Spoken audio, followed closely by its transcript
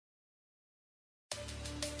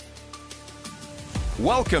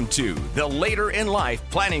Welcome to the Later in Life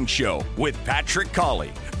Planning Show with Patrick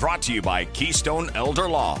Colley, brought to you by Keystone Elder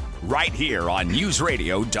Law, right here on News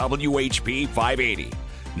Radio WHP 580.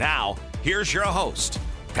 Now, here's your host,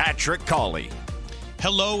 Patrick Colley.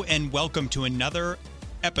 Hello and welcome to another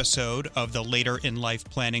episode of the Later in Life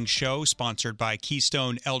Planning Show, sponsored by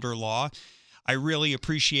Keystone Elder Law. I really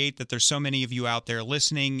appreciate that there's so many of you out there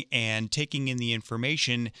listening and taking in the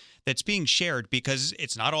information that's being shared, because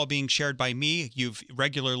it's not all being shared by me.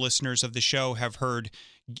 Regular listeners of the show have heard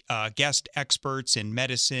guest experts in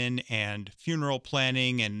medicine and funeral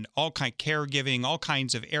planning and caregiving, all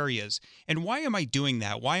kinds of areas. And why am I doing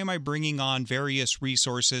that? Why am I bringing on various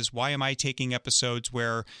resources? Why am I taking episodes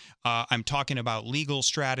where I'm talking about legal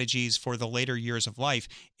strategies for the later years of life?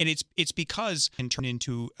 And it's because it can turn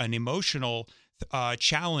into an emotional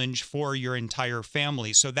challenge for your entire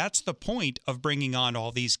family. So that's the point of bringing on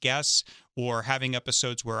all these guests or having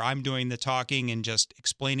episodes where I'm doing the talking and just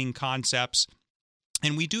explaining concepts.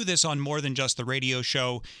 And we do this on more than just the radio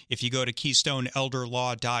show. If you go to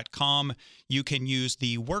KeystoneElderLaw.com, you can use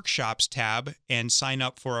the Workshops tab and sign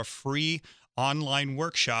up for a free online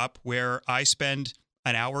workshop where I spend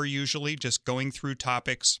an hour usually just going through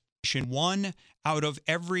topics. 1 out of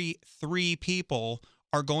every 3 people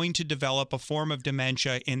are going to develop a form of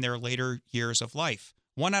dementia in their later years of life.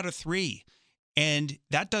 1 out of 3. And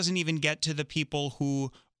that doesn't even get to the people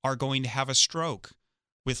who are going to have a stroke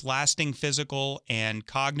with lasting physical and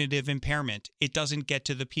cognitive impairment. It doesn't get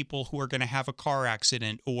to the people who are going to have a car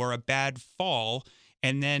accident or a bad fall,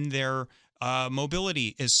 and then their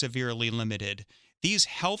mobility is severely limited. These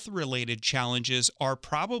health-related challenges are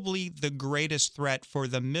probably the greatest threat for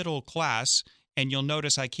the middle class. And you'll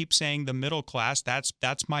notice I keep saying the middle class. That's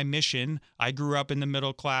my mission. I grew up in the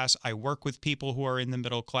middle class. I work with people who are in the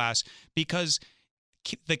middle class, because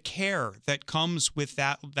the care that comes with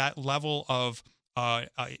that level of that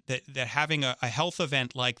having a health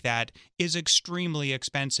event like that is extremely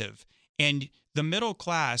expensive. And the middle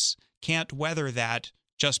class can't weather that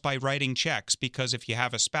just by writing checks, because if you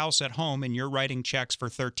have a spouse at home and you're writing checks for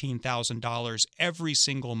 $13,000 every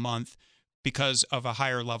single month because of a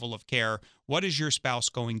higher level of care, what is your spouse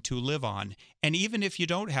going to live on? And even if you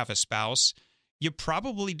don't have a spouse, you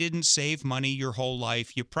probably didn't save money your whole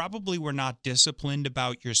life. You probably were not disciplined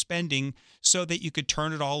about your spending so that you could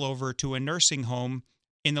turn it all over to a nursing home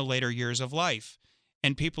in the later years of life.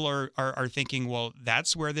 And people are thinking, well,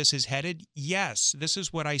 that's where this is headed. Yes, this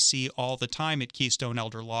is what I see all the time at Keystone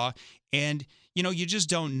Elder Law. And, you just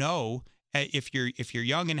don't know if you're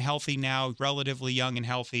young and healthy now, relatively young and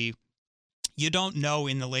healthy. You don't know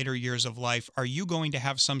in the later years of life, are you going to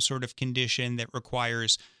have some sort of condition that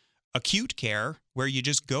requires acute care, where you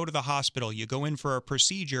just go to the hospital, you go in for a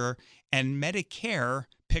procedure, and Medicare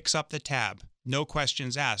picks up the tab. No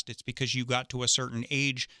questions asked. It's because you got to a certain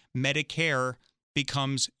age. Medicare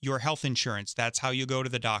becomes your health insurance. That's how you go to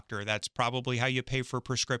the doctor. That's probably how you pay for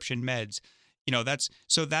prescription meds.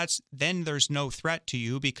 Then there's no threat to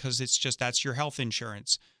you, because that's your health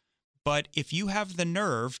insurance. But if you have the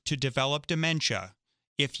nerve to develop dementia,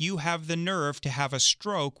 if you have the nerve to have a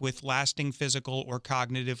stroke with lasting physical or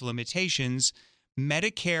cognitive limitations,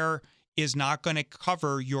 Medicare is not going to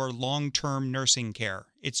cover your long-term nursing care.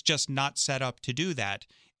 It's just not set up to do that.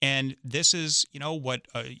 And this is, what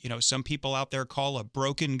some people out there call a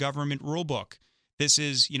broken government rule book. This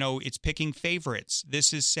is, it's picking favorites.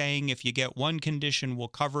 This is saying if you get one condition, we'll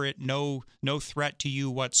cover it, no threat to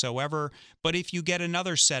you whatsoever. But if you get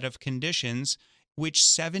another set of conditions, which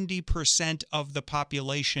 70% of the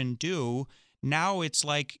population do, now it's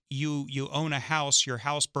like you own a house, your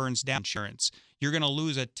house burns down, insurance. You're going to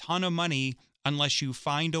lose a ton of money unless you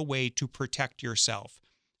find a way to protect yourself.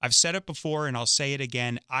 I've said it before and I'll say it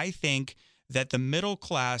again. I think that the middle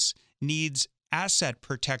class needs asset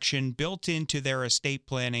protection built into their estate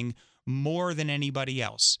planning more than anybody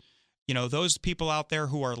else. Those people out there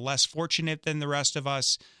who are less fortunate than the rest of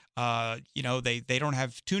us, they don't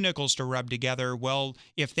have 2 nickels to rub together. Well,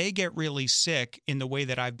 if they get really sick in the way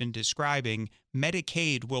that I've been describing,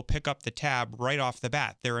 Medicaid will pick up the tab right off the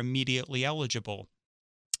bat. They're immediately eligible.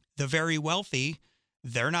 The very wealthy,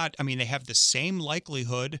 they have the same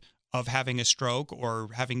likelihood of having a stroke or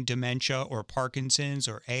having dementia or Parkinson's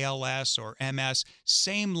or ALS or MS,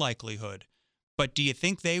 same likelihood. But do you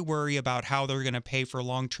think they worry about how they're going to pay for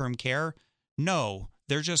long-term care? No.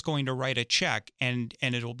 They're just going to write a check and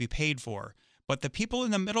it'll be paid for. But the people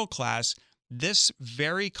in the middle class, this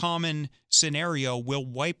very common scenario will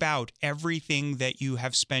wipe out everything that you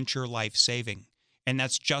have spent your life saving. And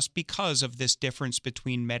that's just because of this difference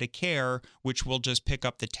between Medicare, which will just pick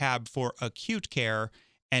up the tab for acute care,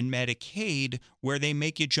 and Medicaid, where they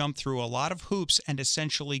make you jump through a lot of hoops and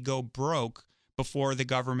essentially go broke before the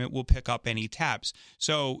government will pick up any tabs.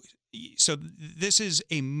 So this is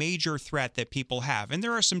a major threat that people have. And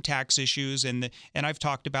there are some tax issues, and I've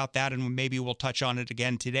talked about that, and maybe we'll touch on it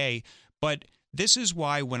again today. But this is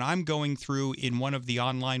why when I'm going through in one of the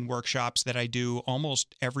online workshops that I do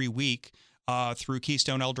almost every week through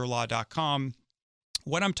KeystoneElderLaw.com,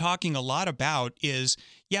 what I'm talking a lot about is,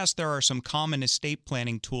 yes, there are some common estate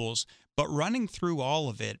planning tools, but running through all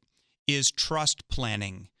of it is trust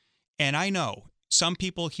planning. And I know some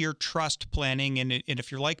people hear trust planning, and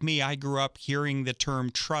if you're like me, I grew up hearing the term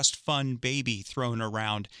trust fund baby thrown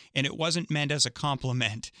around, and it wasn't meant as a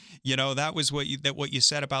compliment. You know, that was what you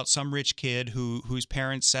said about some rich kid whose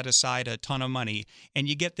parents set aside a ton of money, and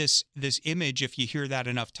you get this image, if you hear that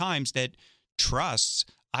enough times, that trusts,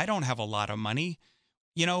 I don't have a lot of money.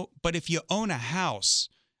 You know, but if you own a house,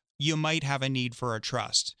 you might have a need for a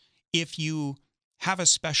trust. If you have a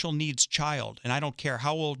special needs child, and I don't care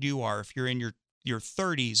how old you are, if you're in your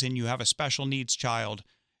 30s and you have a special needs child,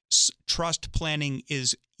 trust planning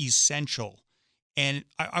is essential. And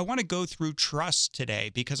I want to go through trust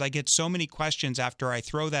today because I get so many questions after I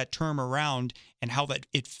throw that term around and how that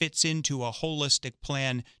it fits into a holistic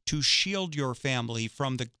plan to shield your family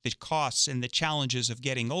from the costs and the challenges of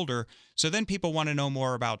getting older. So then people want to know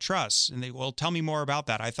more about trust. And they, well, tell me more about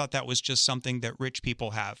that. I thought that was just something that rich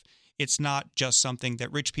people have. It's not just something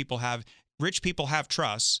that rich people have. Rich people have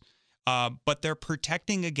trusts, but they're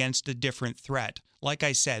protecting against a different threat. Like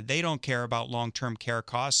I said, they don't care about long-term care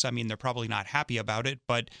costs. I mean, they're probably not happy about it,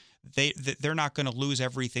 but they're not going to lose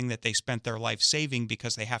everything that they spent their life saving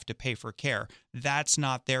because they have to pay for care. That's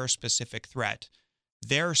not their specific threat.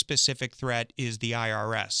 Their specific threat is the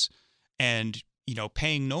IRS, and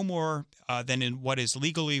paying no more than in what is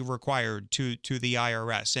legally required to the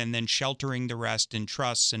IRS, and then sheltering the rest in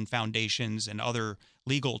trusts and foundations and other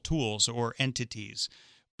legal tools or entities.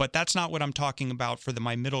 But that's not what I'm talking about for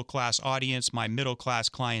my middle-class audience, my middle-class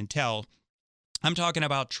clientele. I'm talking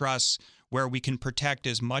about trusts where we can protect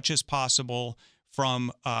as much as possible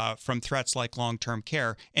from threats like long-term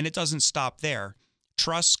care. And it doesn't stop there.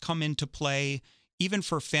 Trusts come into play even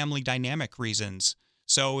for family dynamic reasons.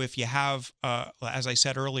 So if you have, as I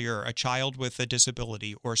said earlier, a child with a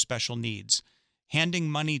disability or special needs, handing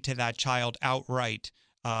money to that child outright,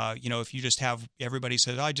 if you just have, everybody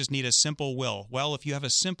says, I just need a simple will. Well, if you have a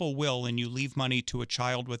simple will and you leave money to a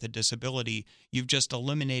child with a disability, you've just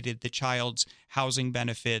eliminated the child's housing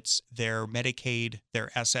benefits, their Medicaid,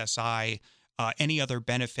 their SSI, any other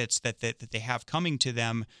benefits that they have coming to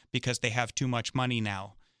them because they have too much money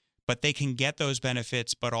now. But they can get those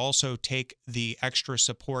benefits, but also take the extra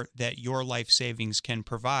support that your life savings can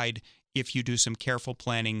provide if you do some careful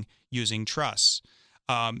planning using trusts.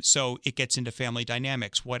 So it gets into family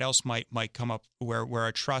dynamics. What else might come up where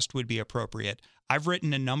a trust would be appropriate? I've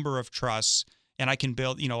written a number of trusts, and I can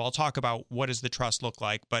build, I'll talk about what does the trust look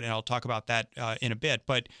like, and I'll talk about that in a bit.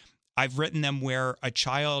 But I've written them where a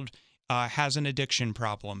child has an addiction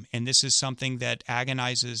problem, and this is something that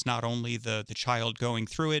agonizes not only the child going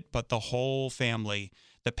through it, but the whole family.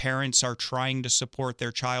 The parents are trying to support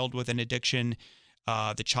their child with an addiction.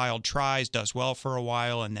 The child tries, does well for a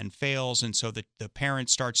while, and then fails. And so the parent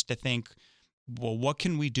starts to think, well, what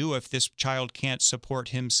can we do if this child can't support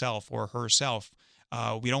himself or herself?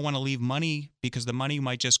 We don't want to leave money because the money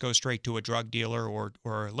might just go straight to a drug dealer or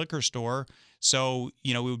a liquor store. So,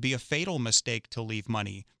 it would be a fatal mistake to leave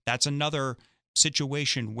money. That's another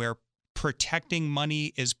situation where protecting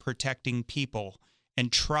money is protecting people,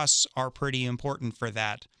 and trusts are pretty important for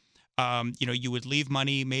that. You would leave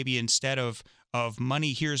money maybe instead of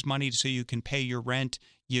money, here's money so you can pay your rent.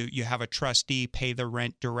 You have a trustee pay the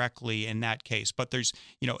rent directly in that case. But there's,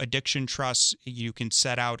 addiction trusts, you can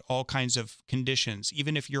set out all kinds of conditions.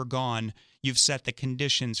 Even if you're gone, you've set the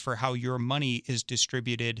conditions for how your money is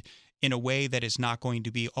distributed in a way that is not going to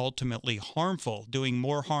be ultimately harmful, doing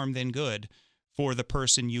more harm than good for the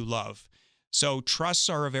person you love. So trusts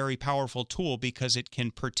are a very powerful tool because it can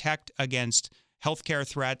protect against healthcare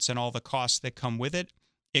threats and all the costs that come with it.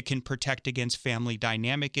 It can protect against family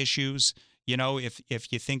dynamic issues.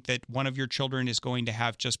 If you think that one of your children is going to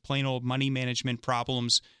have just plain old money management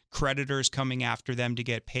problems, creditors coming after them to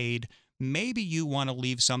get paid, maybe you want to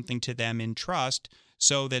leave something to them in trust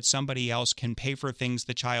so that somebody else can pay for things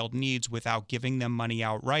the child needs without giving them money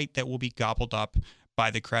outright that will be gobbled up by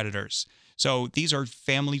the creditors. So these are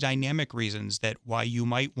family dynamic reasons that why you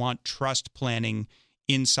might want trust planning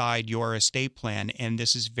inside your estate plan. And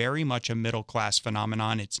this is very much a middle-class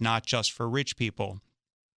phenomenon. It's not just for rich people.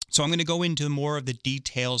 So I'm going to go into more of the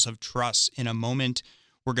details of trusts in a moment.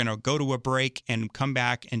 We're going to go to a break and come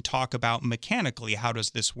back and talk about mechanically, how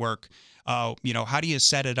does this work? How do you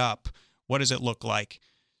set it up? What does it look like?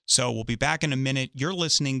 So we'll be back in a minute. You're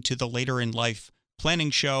listening to the Later in Life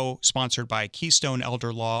Planning Show, sponsored by Keystone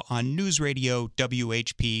Elder Law on News Radio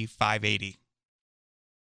WHP 580.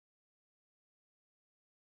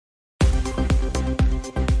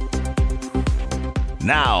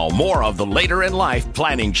 Now, more of the Later in Life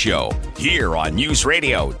Planning Show here on News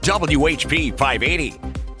Radio WHP 580.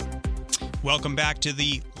 Welcome back to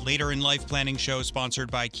the Later in Life Planning Show, sponsored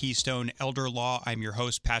by Keystone Elder Law. I'm your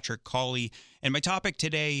host, Patrick Cawley, and my topic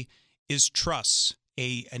today is trusts,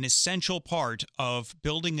 an essential part of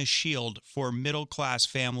building a shield for middle-class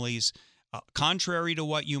families. Contrary to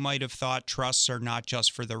what you might have thought, trusts are not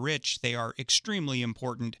just for the rich. They are extremely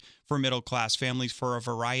important for middle-class families for a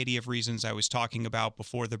variety of reasons I was talking about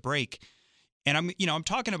before the break. And I'm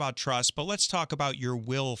talking about trust, but let's talk about your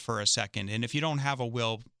will for a second. And if you don't have a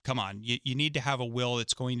will, come on, you need to have a will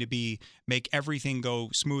that's going to make everything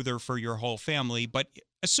go smoother for your whole family. But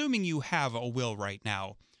assuming you have a will right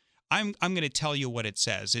now, I'm going to tell you what it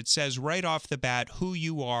says. It says right off the bat who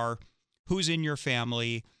you are, who's in your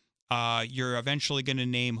family. You're eventually going to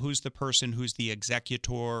name who's the person who's the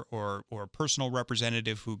executor or personal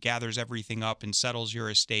representative who gathers everything up and settles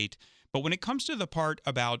your estate. But when it comes to the part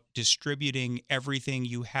about distributing everything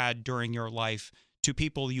you had during your life to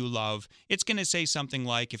people you love, it's going to say something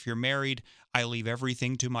like, if you're married, I leave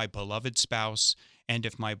everything to my beloved spouse. And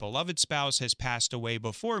if my beloved spouse has passed away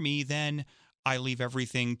before me, then I leave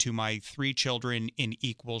everything to my 3 children in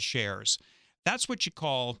equal shares. That's what you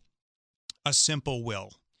call a simple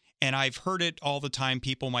will. And I've heard it all the time.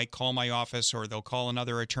 People might call my office or they'll call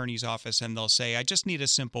another attorney's office and they'll say, I just need a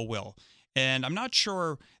simple will. And I'm not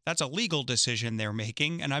sure that's a legal decision they're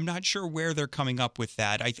making, and I'm not sure where they're coming up with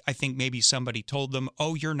that. I think maybe somebody told them,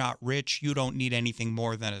 oh, you're not rich, you don't need anything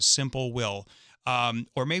more than a simple will.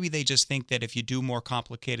 Or maybe they just think that if you do more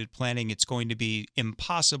complicated planning, it's going to be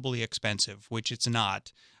impossibly expensive, which it's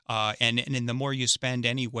not. And the more you spend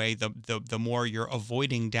anyway, the more you're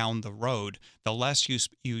avoiding down the road. The less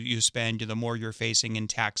you spend, the more you're facing in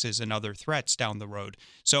taxes and other threats down the road.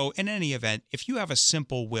 So in any event, if you have a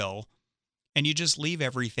simple will, and you just leave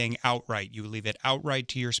everything outright. You leave it outright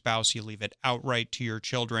to your spouse. You leave it outright to your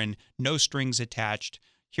children. No strings attached.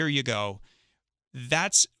 Here you go.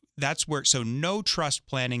 That's where, so no trust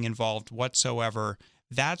planning involved whatsoever.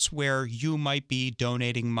 That's where you might be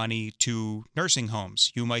donating money to nursing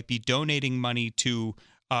homes. You might be donating money to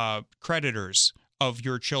creditors of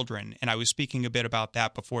your children. And I was speaking a bit about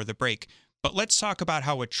that before the break. But let's talk about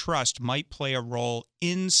how a trust might play a role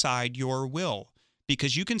inside your will.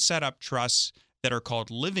 Because you can set up trusts that are called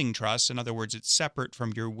living trusts. In other words, it's separate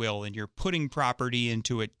from your will and you're putting property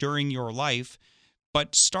into it during your life.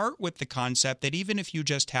 But start with the concept that even if you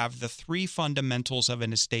just have the 3 fundamentals of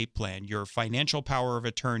an estate plan, your financial power of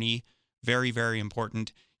attorney, very, very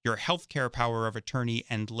important, your healthcare power of attorney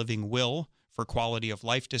and living will for quality of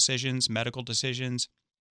life decisions, medical decisions,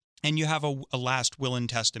 and you have a last will and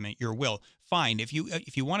testament, your will. Fine. If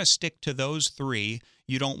you want to stick to those 3,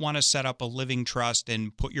 you don't want to set up a living trust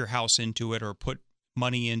and put your house into it or put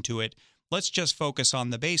money into it. Let's just focus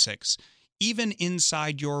on the basics. Even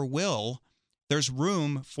inside your will, there's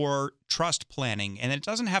room for trust planning, and it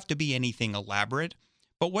doesn't have to be anything elaborate.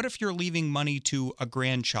 But what if you're leaving money to a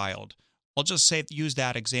grandchild? I'll just use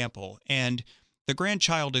that example. And the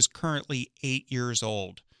grandchild is currently 8 years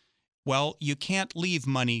old. Well, you can't leave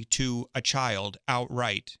money to a child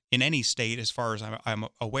outright in any state as far as I'm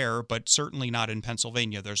aware, but certainly not in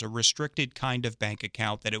Pennsylvania. There's a restricted kind of bank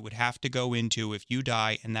account that it would have to go into if you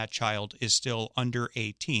die and that child is still under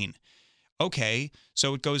 18. Okay,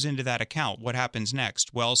 so it goes into that account. What happens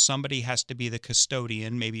next? Well, somebody has to be the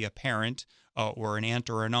custodian, maybe a parent or an aunt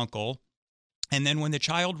or an uncle. And then when the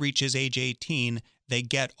child reaches age 18, they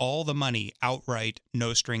get all the money outright,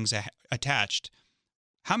 no strings attached.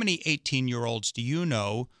 How many 18-year-olds do you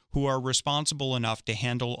know who are responsible enough to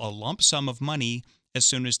handle a lump sum of money as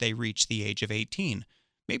soon as they reach the age of 18?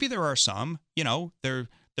 Maybe there are some,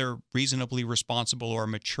 they're reasonably responsible or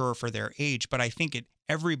mature for their age, but I think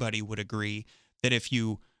everybody would agree that if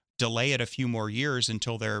you delay it a few more years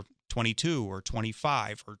until they're 22 or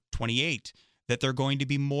 25 or 28, that they're going to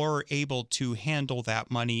be more able to handle that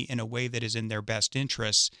money in a way that is in their best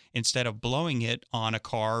interests instead of blowing it on a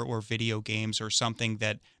car or video games or something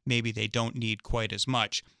that maybe they don't need quite as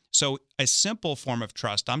much. So a simple form of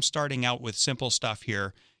trust, I'm starting out with simple stuff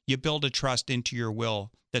here. You build a trust into your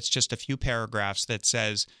will that's just a few paragraphs that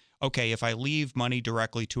says, okay, if I leave money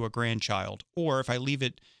directly to a grandchild, or if I leave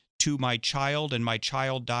it to my child and my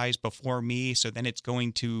child dies before me, so then it's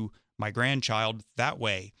going to my grandchild that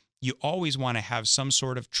way. You always want to have some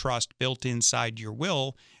sort of trust built inside your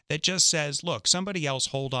will that just says, look, somebody else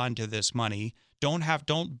hold on to this money.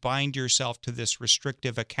 Don't bind yourself to this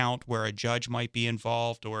restrictive account where a judge might be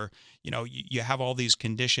involved, or, you have all these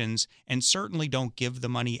conditions, and certainly don't give the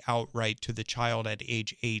money outright to the child at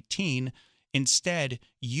age 18. Instead,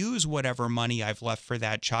 use whatever money I've left for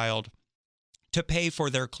that child to pay for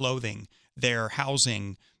their clothing, their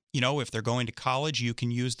housing. If they're going to college, you can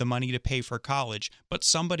use the money to pay for college, but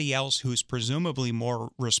somebody else who's presumably more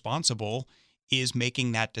responsible is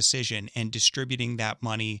making that decision and distributing that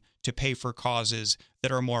money to pay for causes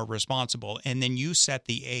that are more responsible. And then you set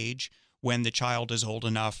the age when the child is old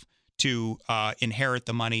enough to inherit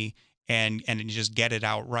the money and just get it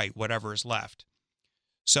outright, whatever is left.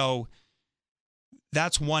 So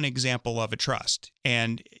that's one example of a trust.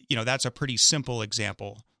 And, that's a pretty simple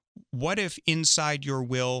example. What if inside your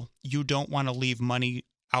will, you don't want to leave money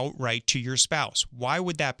outright to your spouse? Why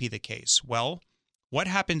would that be the case? Well, what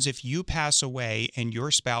happens if you pass away and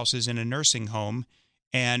your spouse is in a nursing home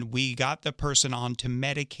and we got the person onto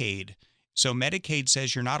Medicaid? So Medicaid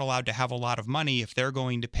says you're not allowed to have a lot of money if they're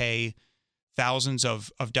going to pay thousands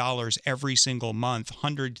of dollars every single month,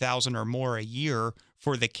 100,000 or more a year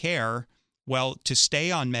for the care. Well, to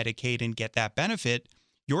stay on Medicaid and get that benefit,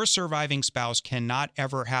 your surviving spouse cannot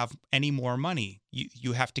ever have any more money.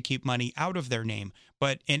 You have to keep money out of their name.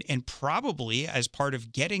 But and probably as part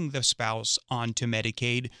of getting the spouse onto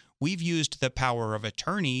Medicaid, we've used the power of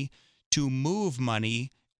attorney to move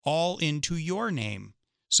money all into your name.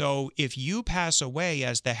 So if you pass away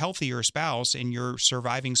as the healthier spouse and your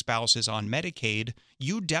surviving spouse is on Medicaid,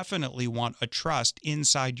 you definitely want a trust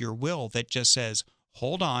inside your will that just says,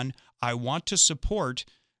 hold on, I want to support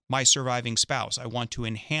my surviving spouse. I want to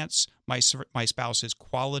enhance my spouse's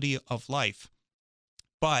quality of life.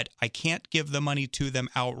 But I can't give the money to them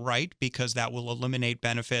outright because that will eliminate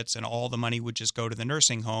benefits and all the money would just go to the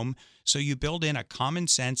nursing home. So you build in a common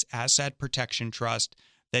sense asset protection trust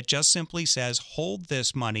that just simply says, hold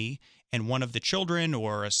this money, and one of the children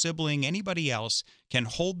or a sibling, anybody else, can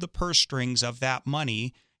hold the purse strings of that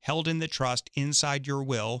money held in the trust inside your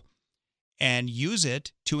will and use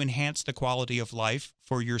it to enhance the quality of life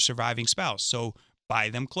for your surviving spouse. So buy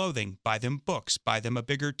them clothing, buy them books, buy them a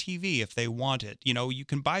bigger TV if they want it. You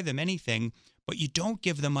can buy them anything, but you don't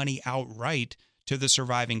give the money outright to the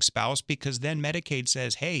surviving spouse because then Medicaid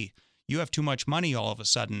says, hey, you have too much money all of a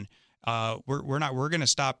sudden. We're going to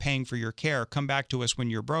stop paying for your care. Come back to us when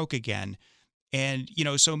you're broke again. And,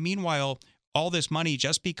 so meanwhile, all this money,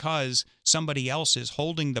 just because somebody else is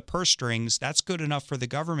holding the purse strings, that's good enough for the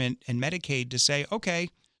government and Medicaid to say, okay,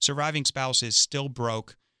 surviving spouse is still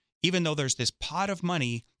broke, even though there's this pot of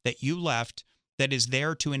money that you left that is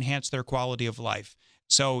there to enhance their quality of life.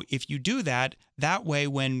 So if you do that way,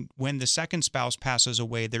 when the second spouse passes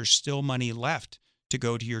away, there's still money left to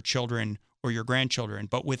go to your children or your grandchildren.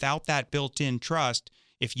 But without that built-in trust,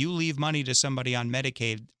 if you leave money to somebody on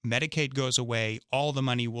Medicaid, Medicaid goes away, all the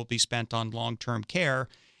money will be spent on long-term care,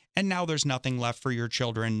 and now there's nothing left for your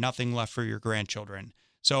children, nothing left for your grandchildren.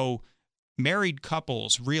 So married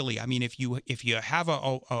couples, really, I mean, if you have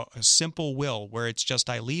a simple will where it's just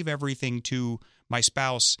I leave everything to my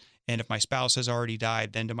spouse, and if my spouse has already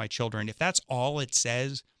died, then to my children, if that's all it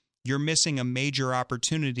says, you're missing a major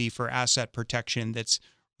opportunity for asset protection that's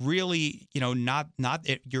really, not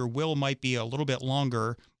your will might be a little bit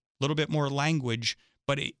longer, a little bit more language,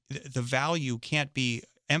 but the value can't be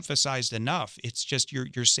emphasized enough. It's just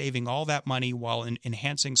you're saving all that money while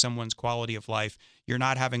enhancing someone's quality of life. You're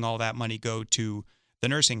not having all that money go to the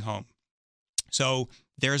nursing home. So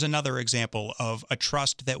there's another example of a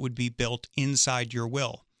trust that would be built inside your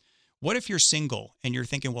will. What if you're single and you're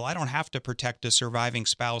thinking, well, I don't have to protect a surviving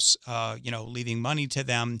spouse, leaving money to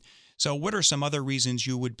them. So what are some other reasons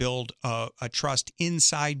you would build a trust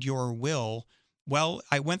inside your will? Well,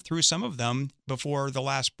 I went through some of them before the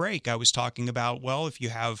last break. I was talking about, well, if you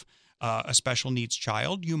have a special needs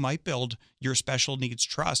child, you might build your special needs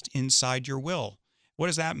trust inside your will. What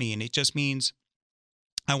does that mean? It just means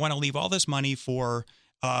I want to leave all this money for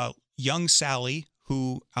young Sally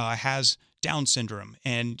who has Down syndrome,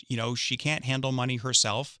 and she can't handle money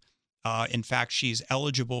herself. In fact, she's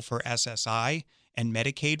eligible for SSI and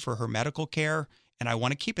Medicaid for her medical care, and I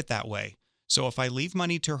want to keep it that way. So if I leave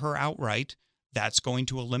money to her outright, that's going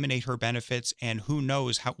to eliminate her benefits, and who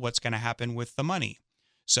knows what's going to happen with the money.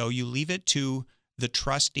 So you leave it to the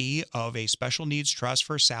trustee of a special needs trust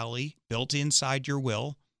for Sally built inside your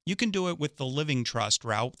will. You can do it with the living trust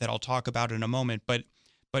route that I'll talk about in a moment,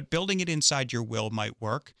 but building it inside your will might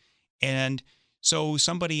work. And so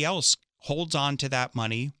somebody else holds on to that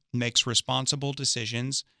money, makes responsible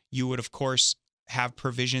decisions. You would, of course, have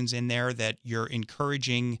provisions in there that you're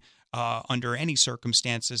encouraging under any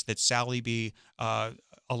circumstances that Sally be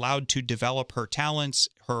allowed to develop her talents,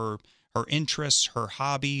 her interests, her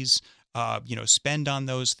hobbies, spend on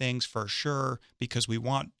those things for sure, because we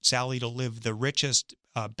want Sally to live the richest,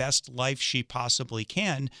 best life she possibly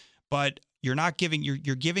can. But you're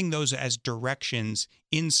giving those as directions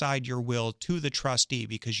inside your will to the trustee,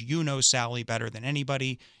 because you know Sally better than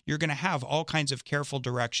anybody. You're going to have all kinds of careful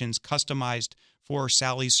directions customized for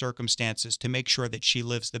Sally's circumstances to make sure that she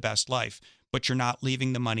lives the best life, but you're not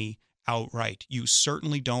leaving the money outright. You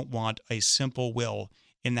certainly don't want a simple will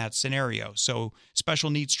in that scenario. So special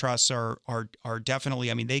needs trusts are definitely,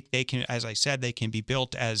 I mean, they can, as I said, they can be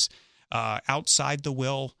built as outside the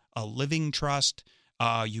will, a living trust.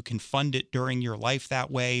 You can fund it during your life that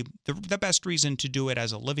way. The best reason to do it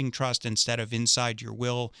as a living trust instead of inside your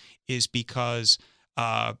will is because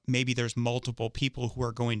maybe there's multiple people who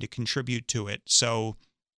are going to contribute to it. So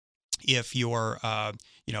if you're,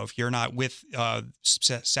 if you're not with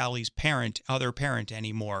Sally's other parent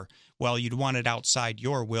anymore, well, you'd want it outside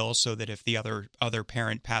your will so that if the other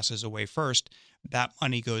parent passes away first, that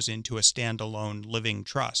money goes into a standalone living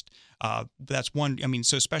trust. That's one. I mean,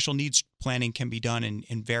 so special needs planning can be done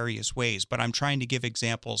in various ways, but I'm trying to give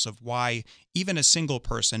examples of why even a single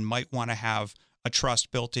person might want to have a trust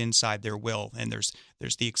built inside their will. And there's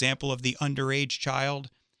the example of the underage child,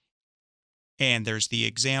 and there's the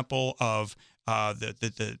example of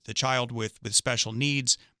the child with special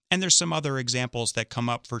needs, and there's some other examples that come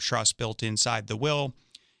up for trust built inside the will.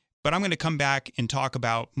 But I'm going to come back and talk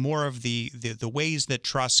about more of the ways that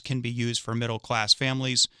trusts can be used for middle-class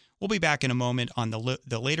families. We'll be back in a moment on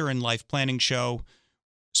the Later in Life Planning Show,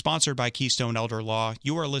 sponsored by Keystone Elder Law.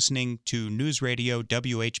 You are listening to News Radio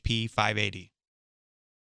WHP 580.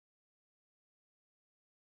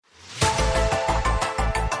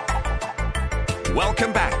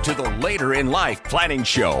 Welcome back to the Later in Life Planning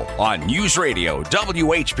Show on News Radio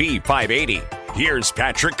WHP 580. Here's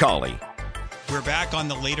Patrick Colley. We're back on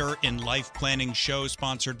the Later in Life Planning Show,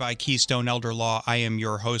 sponsored by Keystone Elder Law. I am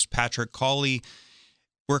your host, Patrick Colley.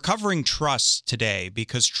 We're covering trusts today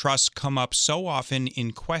because trusts come up so often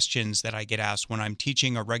in questions that I get asked when I'm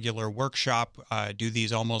teaching a regular workshop. I do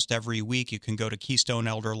these almost every week. You can go to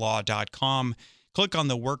KeystoneElderLaw.com, click on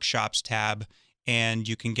the Workshops tab, and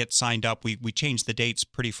you can get signed up. We change the dates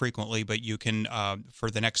pretty frequently, but you can, for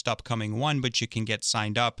the next upcoming one, but you can get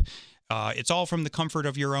signed up. It's all from the comfort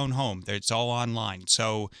of your own home. It's all online.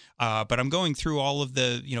 So, but I'm going through all of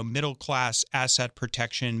the, middle-class asset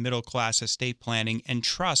protection, middle-class estate planning, and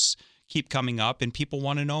trusts keep coming up, and people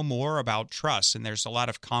want to know more about trusts, and there's a lot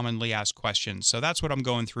of commonly asked questions. So that's what I'm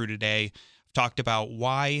going through today. I've talked about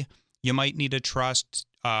why you might need a trust,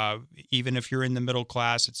 even if you're in the middle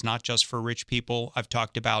class. It's not just for rich people. I've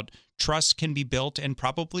talked about trusts can be built and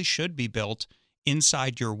probably should be built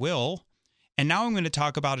inside your will. And now I'm going to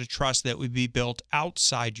talk about a trust that would be built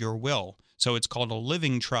outside your will. So it's called a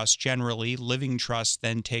living trust generally. Living trusts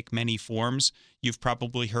then take many forms. You've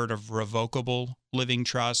probably heard of revocable living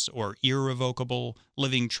trusts or irrevocable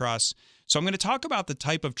living trusts. So I'm going to talk about the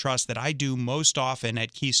type of trust that I do most often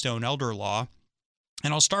at Keystone Elder Law.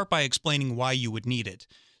 And I'll start by explaining why you would need it.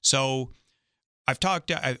 So I've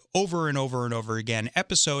talked over and over and over again,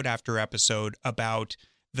 episode after episode, about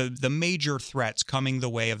the major threats coming the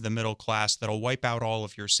way of the middle class that'll wipe out all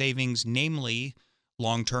of your savings, namely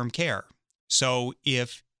long-term care. So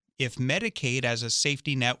if Medicaid, as a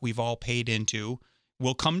safety net we've all paid into,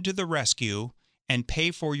 will come to the rescue and pay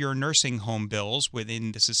for your nursing home bills,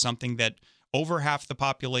 this is something that over half the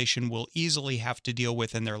population will easily have to deal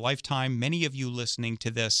with in their lifetime. Many of you listening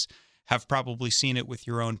to this have probably seen it with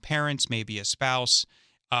your own parents, maybe a spouse.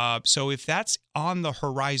 So if that's on the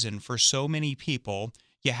horizon for so many people,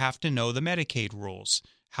 you have to know the Medicaid rules.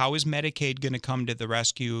 How is Medicaid going to come to the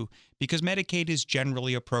rescue? Because Medicaid is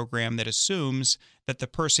generally a program that assumes that the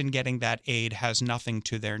person getting that aid has nothing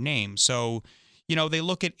to their name. So, they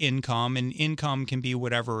look at income, and income can be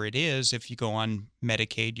whatever it is. If you go on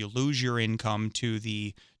Medicaid, you lose your income to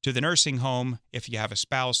the nursing home. If you have a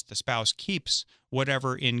spouse, the spouse keeps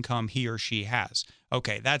whatever income he or she has.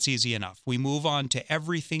 Okay, that's easy enough. We move on to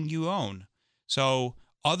everything you own. So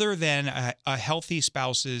other than a healthy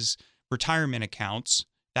spouse's retirement accounts,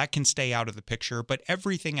 that can stay out of the picture, but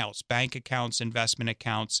everything else, bank accounts, investment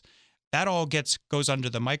accounts, that all goes under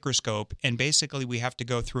the microscope, and basically we have to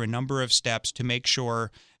go through a number of steps to make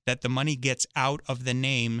sure that the money gets out of the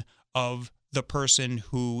name of the person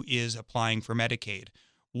who is applying for Medicaid.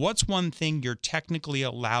 What's one thing you're technically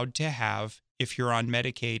allowed to have if you're on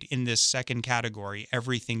Medicaid in this second category,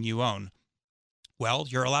 everything you own? Well,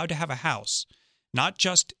 you're allowed to have a house. Not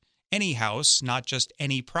just any house, not just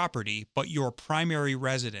any property, but your primary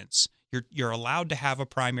residence. You're allowed to have a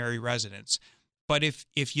primary residence. But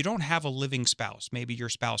if you don't have a living spouse, maybe your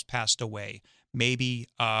spouse passed away, maybe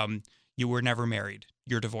you were never married,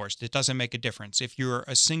 you're divorced, it doesn't make a difference. If you're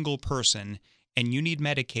a single person and you need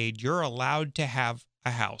Medicaid, you're allowed to have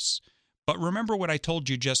a house. But remember what I told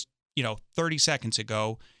you just, 30 seconds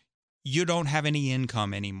ago, you don't have any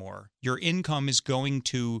income anymore. Your income is going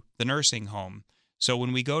to the nursing home. So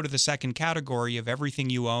when we go to the second category of everything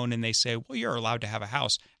you own and they say, well, you're allowed to have a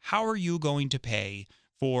house, how are you going to pay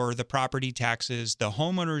for the property taxes, the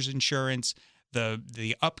homeowner's insurance,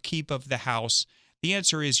 the upkeep of the house? The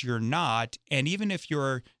answer is you're not. And even if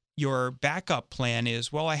your backup plan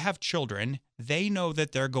is, well, I have children, they know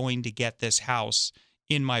that they're going to get this house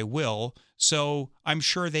in my will, so I'm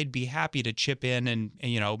sure they'd be happy to chip in and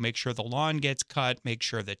make sure the lawn gets cut, make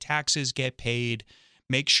sure the taxes get paid,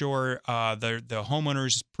 make sure the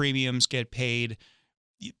homeowner's premiums get paid.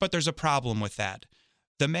 But there's a problem with that.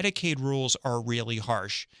 The Medicaid rules are really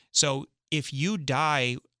harsh. So if you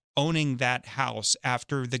die owning that house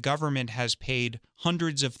after the government has paid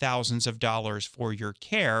hundreds of thousands of dollars for your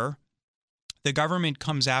care, the government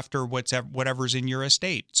comes after whatever's in your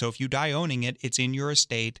estate. So if you die owning it, it's in your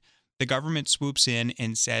estate. The government swoops in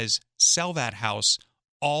and says, sell that house.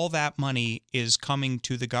 All that money is coming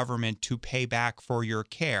to the government to pay back for your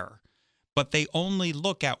care. But they only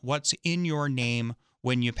look at what's in your name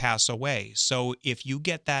when you pass away. So if you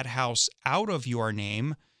get that house out of your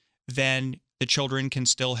name, then the children can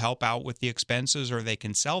still help out with the expenses, or they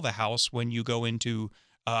can sell the house when you go into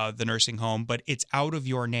the nursing home, but it's out of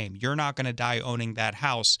your name. You're not going to die owning that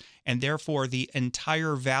house, and therefore the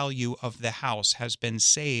entire value of the house has been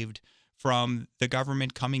saved from the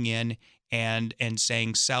government coming in and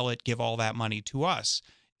saying, sell it, give all that money to us.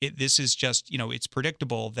 This is just, it's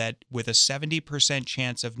predictable that with a 70%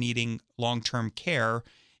 chance of needing long-term care,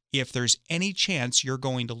 if there's any chance you're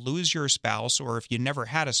going to lose your spouse, or if you never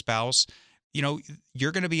had a spouse,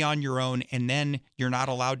 you're going to be on your own, and then you're not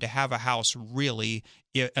allowed to have a house really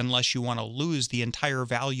unless you want to lose the entire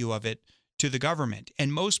value of it to the government.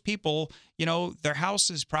 And most people, their house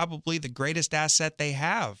is probably the greatest asset they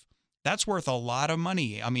have. That's worth a lot of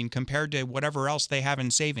money, compared to whatever else they have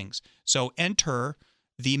in savings. So enter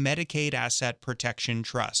the Medicaid Asset Protection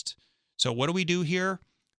Trust. So what do we do here?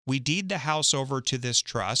 We deed the house over to this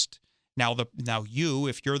trust. Now you,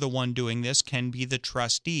 if you're the one doing this, can be the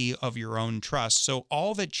trustee of your own trust. So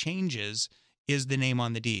all that changes is the name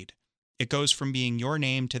on the deed. It goes from being your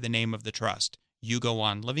name to the name of the trust. You go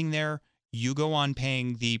on living there. You go on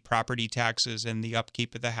paying the property taxes and the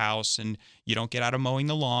upkeep of the house, and you don't get out of mowing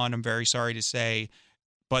the lawn, I'm very sorry to say.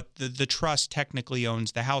 But the trust technically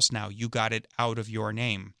owns the house now. You got it out of your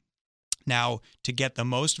name. Now, to get the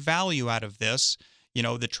most value out of this,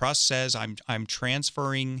 the trust says I'm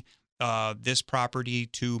transferring this property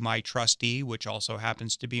to my trustee, which also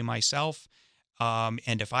happens to be myself.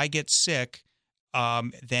 And if I get sick,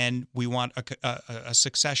 then we want a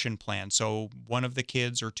succession plan. So one of the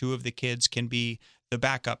kids or two of the kids can be the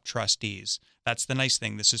backup trustees. That's the nice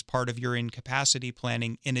thing. This is part of your incapacity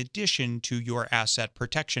planning in addition to your asset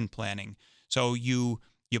protection planning. So you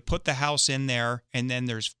put the house in there, and then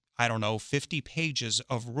there's 50 pages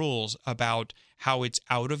of rules about how it's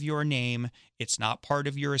out of your name. It's not part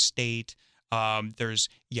of your estate.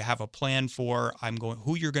 You have a plan for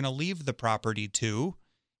who you're going to leave the property to,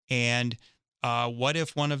 and what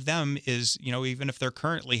if one of them is, even if they're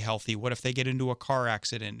currently healthy, what if they get into a car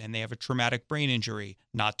accident and they have a traumatic brain injury?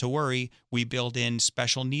 Not to worry. We build in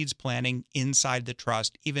special needs planning inside the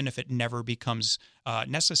trust, even if it never becomes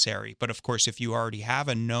necessary. But of course, if you already have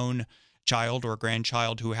a known child or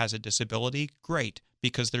grandchild who has a disability, great,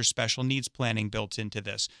 because there's special needs planning built into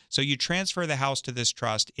this. So you transfer the house to this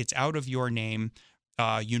trust. It's out of your name.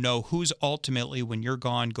 You know who's ultimately, when you're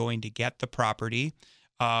gone, going to get the property.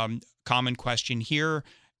 Common question here: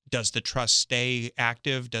 does the trust stay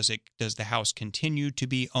active? Does the house continue to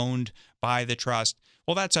be owned by the trust?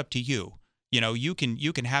 Well, that's up to you. You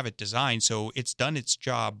can have it designed so it's done its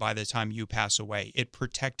job by the time you pass away. It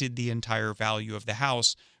protected the entire value of the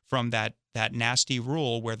house from that nasty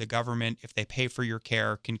rule where the government, if they pay for your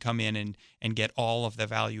care, can come in and get all of the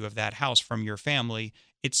value of that house from your family.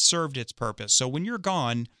 It's served its purpose. So when you're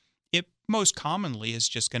gone, it most commonly is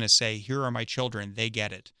just going to say, here are my children, they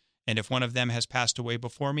get it. And if one of them has passed away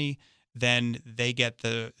before me, then they get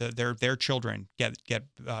their children get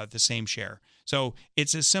the same share. So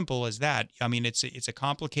it's as simple as that. It's a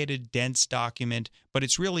complicated, dense document, but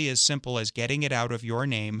it's really as simple as getting it out of your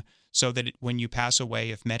name so that when you pass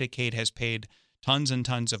away, if Medicaid has paid tons and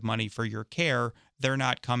tons of money for your care, they're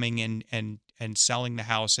not coming in and and selling the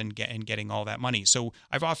house and getting all that money. So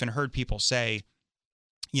I've often heard people say,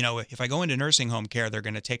 if I go into nursing home care, they're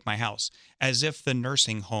going to take my house, as if the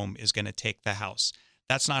nursing home is going to take the house.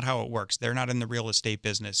 That's not how it works. They're not in the real estate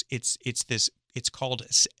business. It's called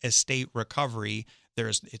estate recovery.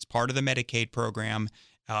 It's part of the Medicaid program.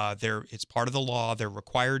 It's part of the law. They're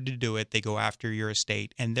required to do it. They go after your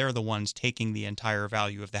estate, and they're the ones taking the entire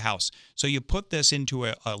value of the house. So you put this into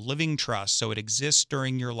a living trust, so it exists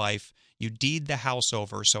during your life. You deed the house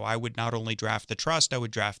over. So I would not only draft the trust, I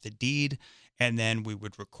would draft the deed, and then we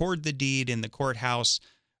would record the deed in the courthouse,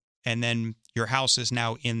 and then your house is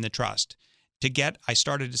now in the trust. I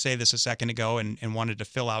started to say this a second ago and wanted to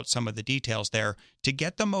fill out some of the details there. To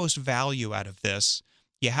get the most value out of this,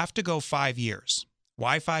 you have to go 5 years.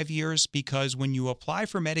 Why 5 years? Because when you apply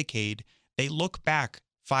for Medicaid, they look back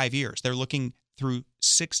 5 years. They're looking through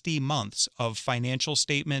 60 months of financial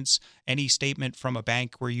statements, any statement from a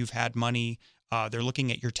bank where you've had money. They're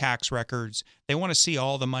looking at your tax records. They want to see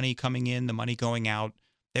all the money coming in, the money going out.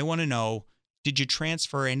 They want to know, did you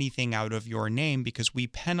transfer anything out of your name? Because we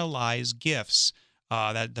penalize gifts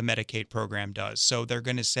that the Medicaid program does. So they're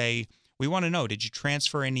going to say, we want to know, did you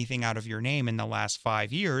transfer anything out of your name in the last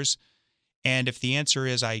 5 years? And if the answer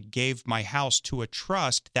is I gave my house to a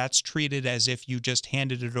trust, that's treated as if you just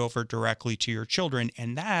handed it over directly to your children.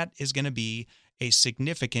 And that is going to be a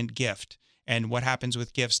significant gift. And what happens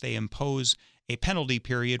with gifts, they impose a penalty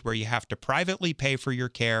period where you have to privately pay for your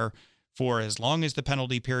care for as long as the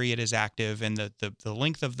penalty period is active, and the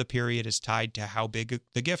length of the period is tied to how big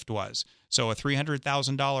the gift was. So a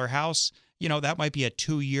 $300,000 house, that might be a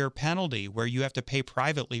 2-year penalty where you have to pay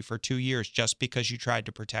privately for 2 years just because you tried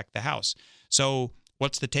to protect the house. So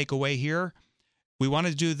what's the takeaway here? We want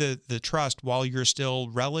to do the trust while you're still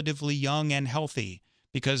relatively young and healthy,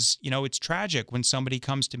 because, it's tragic when somebody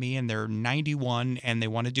comes to me and they're 91 and they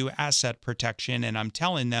want to do asset protection, and I'm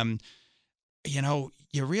telling them,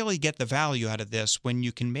 you really get the value out of this when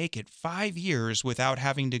you can make it 5 years without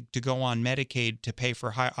having to go on Medicaid to pay for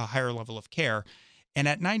a higher level of care. And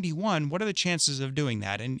at 91, what are the chances of doing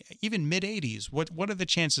that? And even mid-80s, what are the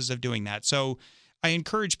chances of doing that? So I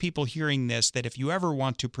encourage people hearing this that if you ever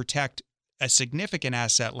want to protect a significant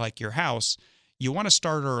asset like your house, you want to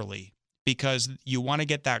start early, because you want to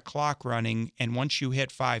get that clock running. And once you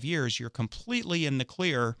hit 5 years, you're completely in the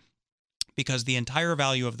clear, because the entire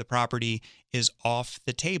value of the property is off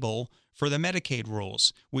the table for the Medicaid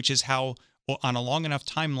rules, which is how, on a long enough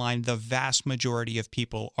timeline, the vast majority of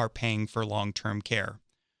people are paying for long-term care.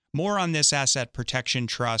 More on this asset protection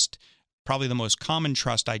trust, probably the most common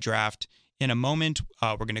trust I draft, in a moment.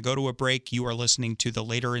 We're going to go to a break. You are listening to the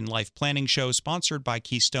Later in Life Planning Show, sponsored by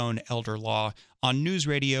Keystone Elder Law on News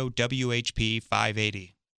Radio WHP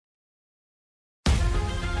 580.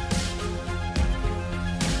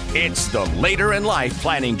 It's the Later in Life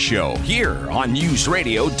Planning Show here on News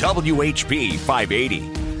Radio WHP 580.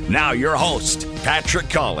 Now your host, Patrick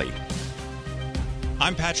Colley.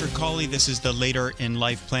 I'm Patrick Colley. This is the Later in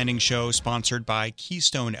Life Planning Show, sponsored by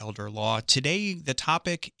Keystone Elder Law. Today, the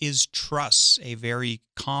topic is trusts, a very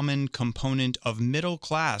common component of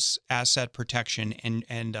middle-class asset protection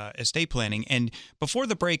and estate planning. And before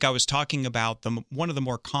the break, I was talking about one of the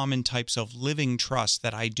more common types of living trusts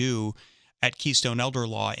that I do at Keystone Elder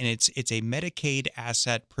Law, and it's a Medicaid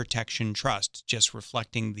asset protection trust, just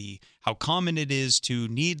reflecting how common it is to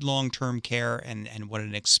need long-term care and what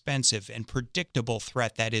an expensive and predictable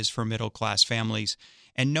threat that is for middle-class families.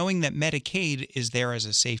 And knowing that Medicaid is there as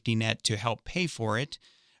a safety net to help pay for it,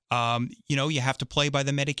 you have to play by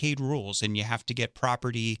the Medicaid rules, and you have to get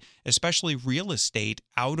property, especially real estate,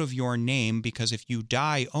 out of your name, because if you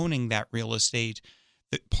die owning that real estate,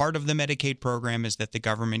 part of the Medicaid program is that the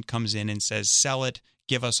government comes in and says, sell it,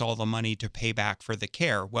 give us all the money to pay back for the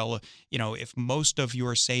care. Well, if most of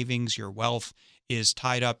your savings, your wealth is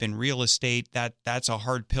tied up in real estate, that's a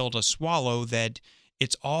hard pill to swallow, that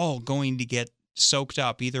it's all going to get soaked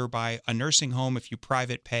up either by a nursing home if you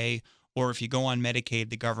private pay, or if you go on Medicaid,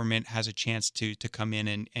 the government has a chance to come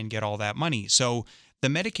in and get all that money. So the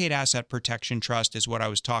Medicaid Asset Protection Trust is what I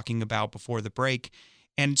was talking about before the break.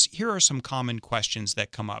 And here are some common questions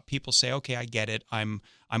that come up. People say, okay, I get it. I'm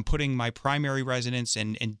putting my primary residence,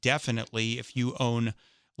 and definitely if you own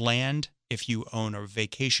land, if you own a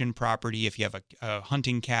vacation property, if you have a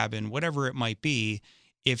hunting cabin, whatever it might be,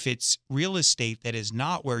 if it's real estate that is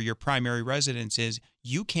not where your primary residence is,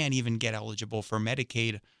 you can't even get eligible for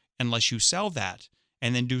Medicaid unless you sell that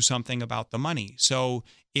and then do something about the money. So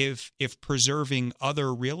if preserving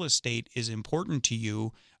other real estate is important to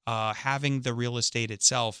you, having the real estate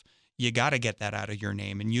itself, you got to get that out of your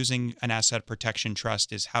name. And using an asset protection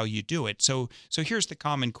trust is how you do it. So here's the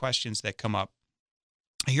common questions that come up.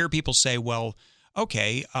 I hear people say, well,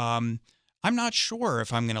 okay, I'm not sure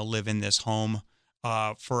if I'm going to live in this home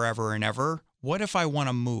forever and ever. What if I want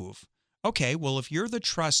to move? Okay, well, if you're the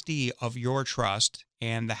trustee of your trust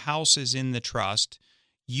and the house is in the trust,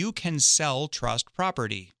 you can sell trust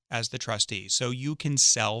property as the trustee. So you can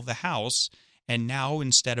sell the house, and now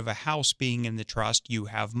instead of a house being in the trust, you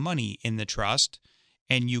have money in the trust,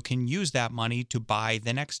 and you can use that money to buy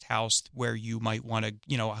the next house where you might want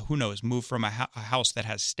to, who knows, move from a house that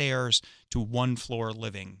has stairs to one floor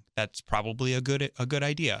living. That's probably a good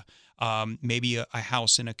idea. Maybe a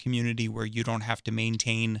house in a community where you don't have to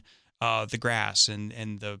maintain the grass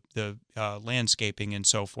and the landscaping and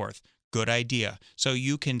so forth. Good idea. So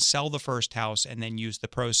you can sell the first house and then use the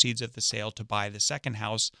proceeds of the sale to buy the second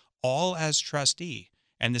house, all as trustee.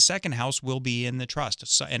 And the second house will be in the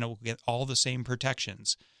trust, and it will get all the same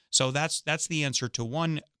protections. So that's the answer to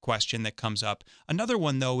one question that comes up. Another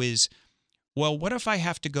one, though, is, well, what if I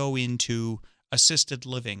have to go into assisted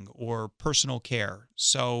living or personal care?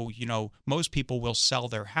 So, most people will sell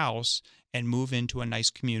their house and move into a nice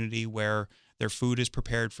community where their food is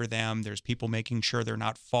prepared for them. There's people making sure they're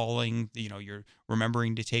not falling. You're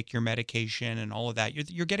remembering to take your medication and all of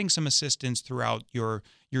that. You're getting some assistance throughout your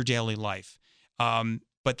daily life.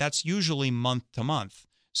 But that's usually month to month.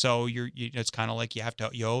 So it's kind of like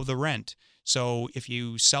you owe the rent. So if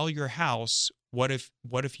you sell your house, what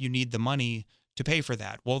if you need the money to pay for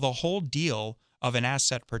that? Well, the whole deal of an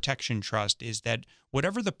asset protection trust is that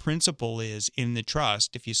whatever the principal is in the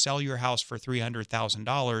trust, if you sell your house for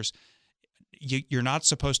 $300,000, you're not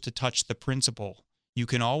supposed to touch the principal. You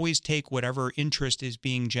can always take whatever interest is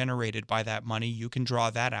being generated by that money. You can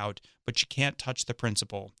draw that out, but you can't touch the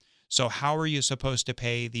principal. So how are you supposed to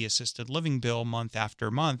pay the assisted living bill month after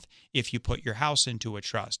month if you put your house into a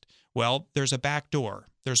trust? Well, there's a back door.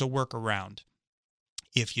 There's a workaround.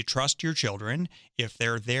 If you trust your children, if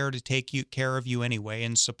they're there to take care of you anyway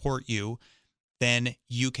and support you, then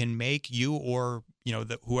you can make you or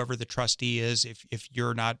whoever the trustee is, if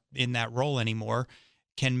you're not in that role anymore,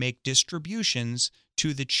 can make distributions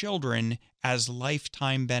to the children as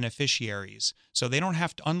lifetime beneficiaries. So they don't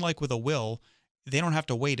have to, unlike with a will, they don't have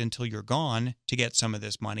to wait until you're gone to get some of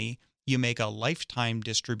this money. You make a lifetime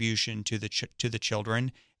distribution to the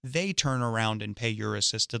children. They turn around and pay your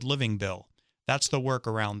assisted living bill. That's the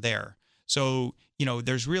workaround there. So,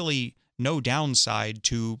 there's really no downside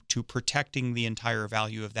to protecting the entire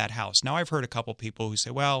value of that house. Now, I've heard a couple people who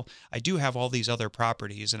say, well, I do have all these other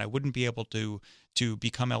properties and I wouldn't be able to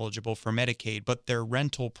become eligible for Medicaid, but they're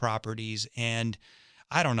rental properties, and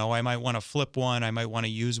I don't know, I might want to flip one. I might want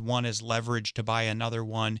to use one as leverage to buy another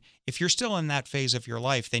one. If you're still in that phase of your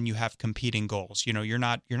life, then you have competing goals. You're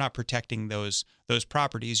not protecting those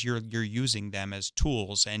properties. You're using them as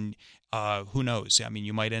tools, and who knows? I mean,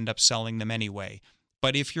 you might end up selling them anyway.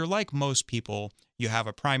 But if you're like most people, you have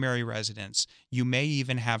a primary residence. You may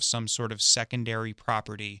even have some sort of secondary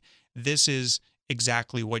property. This is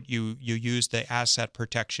exactly what you use the asset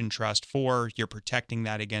protection trust for. You're protecting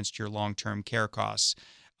that against your long-term care costs.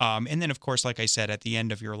 And then, of course, like I said, at the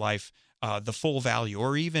end of your life, the full value,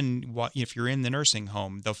 or even if you're in the nursing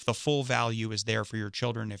home, the full value is there for your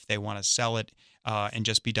children if they want to sell it and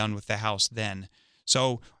just be done with the house then.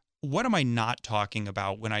 So what am I not talking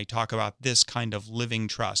about when I talk about this kind of living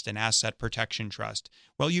trust, an asset protection trust?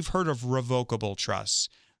 Well, you've heard of revocable trusts.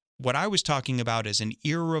 What I was talking about is an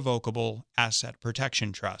irrevocable asset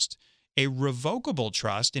protection trust. A revocable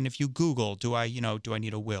trust, and if you Google, do I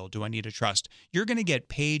need a will? Do I need a trust? You're going to get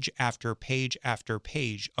page after page after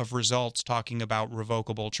page of results talking about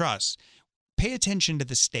revocable trusts. Pay attention to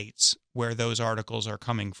the states where those articles are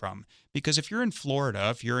coming from. Because if you're in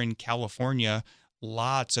Florida, if you're in California,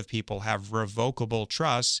 lots of people have revocable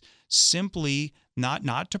trusts simply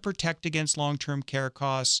not to protect against long-term care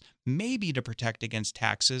costs, maybe to protect against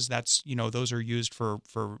taxes. That's, those are used for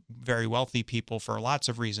very wealthy people for lots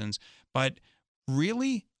of reasons. But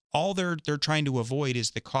really, all they're trying to avoid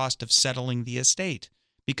is the cost of settling the estate.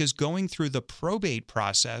 Because going through the probate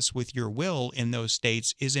process with your will in those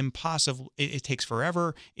states is impossible. It takes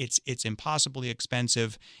forever. It's impossibly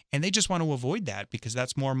expensive. And they just want to avoid that because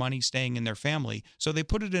that's more money staying in their family. So they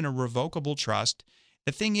put it in a revocable trust.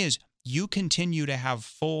 The thing is, you continue to have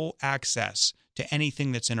full access to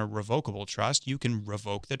anything that's in a revocable trust. You can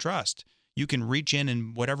revoke the trust. You can reach in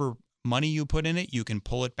and whatever money you put in it, you can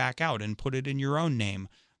pull it back out and put it in your own name.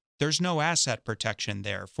 There's no asset protection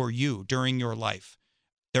there for you during your life.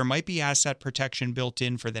 There might be asset protection built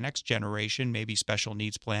in for the next generation, maybe special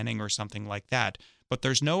needs planning or something like that. But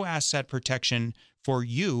there's no asset protection for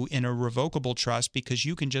you in a revocable trust because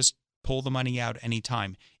you can just pull the money out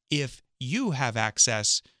anytime. If you have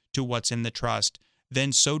access to what's in the trust,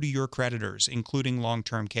 then so do your creditors, including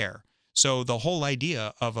long-term care. So the whole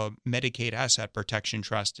idea of a Medicaid asset protection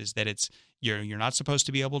trust is that you're not supposed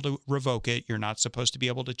to be able to revoke it. You're not supposed to be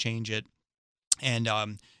able to change it. And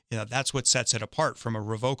that's what sets it apart from a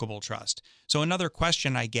revocable trust. So another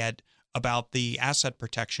question I get about the asset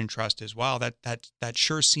protection trust is, wow, that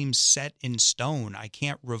sure seems set in stone. I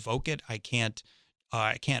can't revoke it. I can't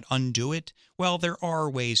undo it. Well, there are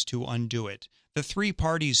ways to undo it. The three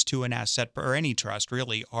parties to an asset or any trust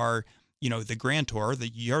really are, the grantor.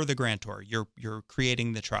 You're the grantor. You're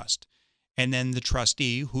creating the trust, and then the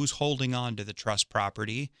trustee who's holding on to the trust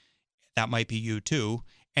property. That might be you too.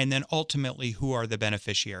 And then ultimately, who are the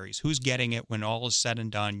beneficiaries? Who's getting it when all is said and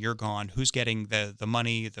done? You're gone. Who's getting the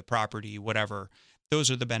money, the property, whatever? Those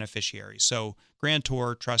are the beneficiaries. So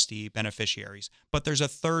grantor, trustee, beneficiaries. But there's a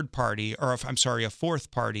third party, or a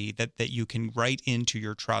fourth party that you can write into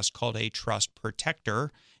your trust called a trust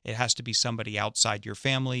protector. It has to be somebody outside your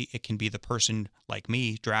family. It can be the person like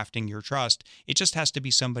me drafting your trust. It just has to be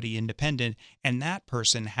somebody independent. And that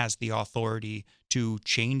person has the authority to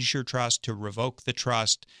change your trust, to revoke the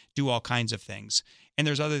trust, do all kinds of things. And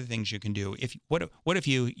there's other things you can do. What if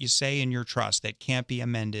you say in your trust that can't be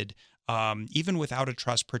amended, even without a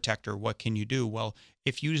trust protector? What can you do? Well,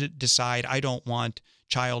 if you decide I don't want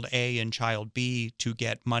child A and child B to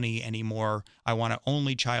get money anymore, I want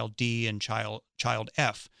only child D and child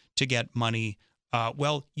F to get money,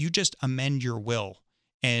 well, you just amend your will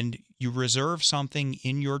and you reserve something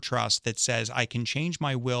in your trust that says I can change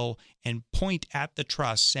my will and point at the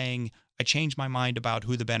trust saying I changed my mind about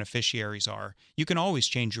who the beneficiaries are. You can always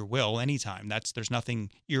change your will anytime. There's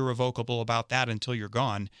nothing irrevocable about that until you're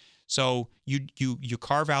gone. So you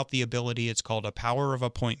carve out the ability. It's called a power of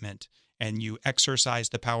appointment, and you exercise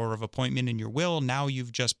the power of appointment in your will. Now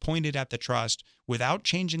you've just pointed at the trust without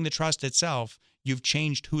changing the trust itself. You've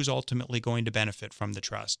changed who's ultimately going to benefit from the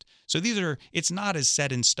trust. So it's not as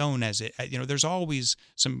set in stone as it, there's always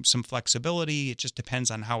some flexibility. It just depends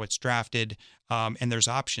on how it's drafted. And there's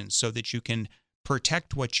options so that you can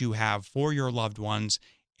protect what you have for your loved ones,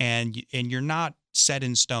 and you're not set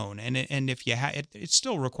in stone. And if you it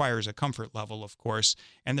still requires a comfort level, of course.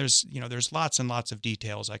 And there's lots and lots of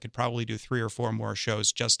details. I could probably do 3 or 4 more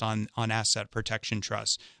shows just on asset protection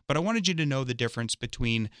trusts. But I wanted you to know the difference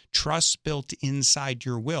between trusts built inside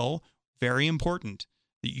your will. Very important.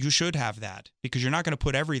 You should have that, because you're not going to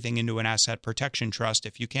put everything into an asset protection trust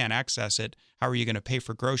if you can't access it. How are you going to pay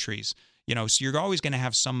for groceries? So you're always going to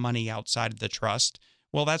have some money outside of the trust.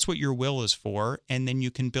 Well, that's what your will is for. And then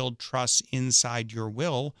you can build trusts inside your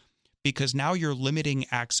will, because now you're limiting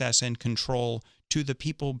access and control to the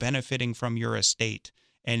people benefiting from your estate.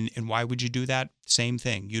 And why would you do that? Same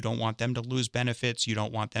thing. You don't want them to lose benefits. You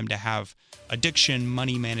don't want them to have addiction,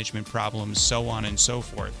 money management problems, so on and so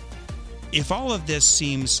forth. If all of this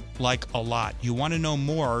seems like a lot, you want to know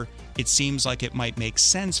more, it seems like it might make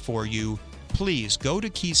sense for you, please go to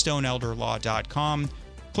KeystoneElderLaw.com,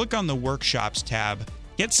 click on the Workshops tab,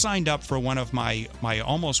 get signed up for one of my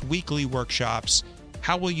almost weekly workshops.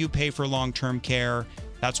 How will you pay for long-term care?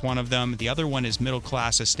 That's one of them. The other one is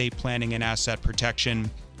middle-class estate planning and asset protection.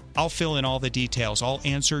 I'll fill in all the details. I'll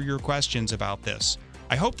answer your questions about this.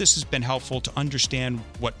 I hope this has been helpful to understand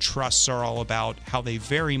what trusts are all about, how they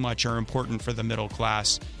very much are important for the middle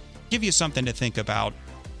class, give you something to think about,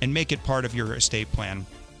 and make it part of your estate plan.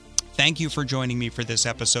 Thank you for joining me for this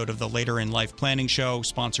episode of the Later in Life Planning Show,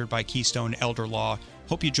 sponsored by Keystone Elder Law.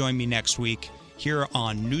 Hope you join me next week here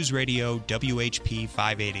on News Radio WHP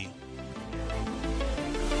 580.